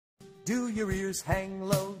Do your ears hang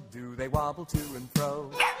low? Do they wobble to and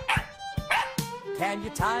fro? Can you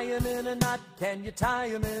tie 'em in a knot? Can you tie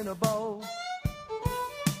 'em in a bow?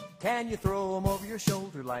 Can you throw 'em over your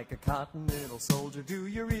shoulder like a continental soldier? Do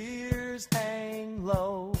your ears hang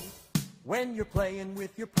low when you're playing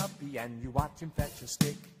with your puppy and you watch him fetch a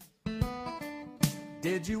stick?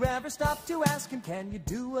 Did you ever stop to ask him, can you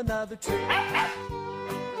do another trick?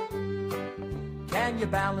 Can you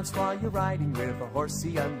balance while you're riding with a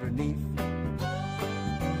horsey underneath?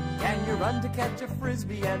 Can you run to catch a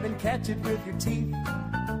frisbee and then catch it with your teeth?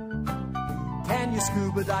 Can you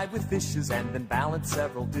scuba dive with fishes and then balance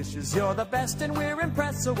several dishes? You're the best and we're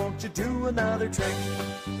impressed, so won't you do another trick?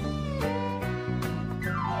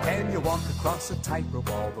 Can you walk across a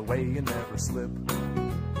tightrope all the way and never slip?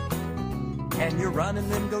 Can you run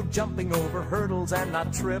and then go jumping over hurdles and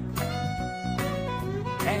not trip?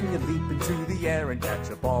 Can you leap into the air and catch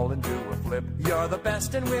a ball and do a flip? You're the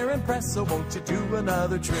best and we're impressed, so won't you do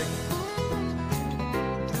another trick?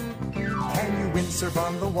 Can you windsurf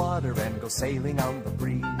on the water and go sailing on the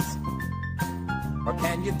breeze? Or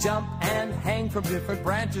can you jump and hang from different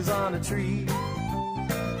branches on a tree?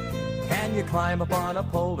 Can you climb up on a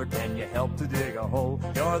pole or can you help to dig a hole?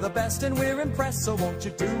 You're the best and we're impressed, so won't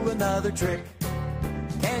you do another trick?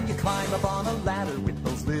 Can you climb up on a ladder with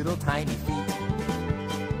those little tiny feet?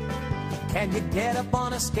 Can you get up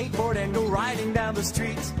on a skateboard and go riding down the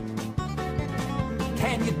street?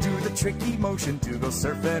 Can you do the tricky motion to go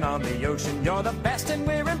surfing on the ocean? You're the best and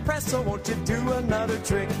we're impressed, so won't you do another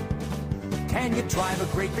trick? Can you drive a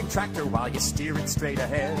great big tractor while you steer it straight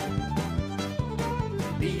ahead?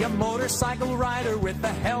 Be a motorcycle rider with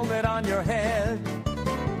a helmet on your head?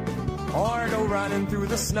 Or go running through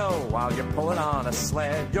the snow while you're pulling on a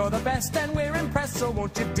sled? You're the best and we're impressed, so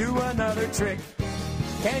won't you do another trick?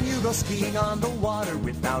 Can you go skiing on the water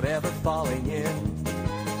without ever falling in?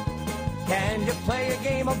 Can you play a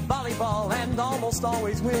game of volleyball and almost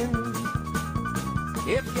always win?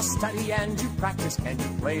 If you study and you practice, can you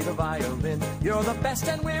play the violin? You're the best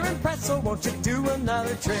and we're impressed, so won't you do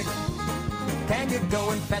another trick? Can you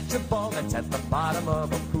go and fetch a ball that's at the bottom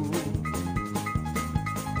of a pool?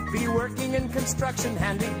 Be working in construction,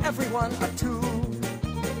 handing everyone a tool?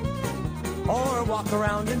 Or walk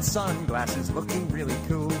around in sunglasses looking really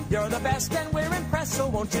cool? You're the best and we're impressed, so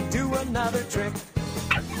won't you do another trick?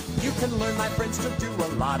 You can learn, my friends, to do a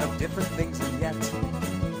lot of different things, and yet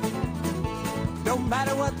no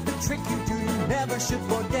matter what the trick you do, you never should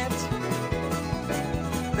forget.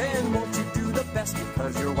 Then won't you do the best,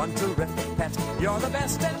 because you're one terrific pet? You're the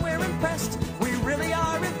best and we're impressed, we really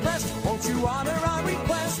are impressed. Won't you honor our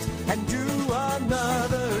request and do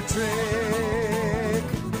another trick?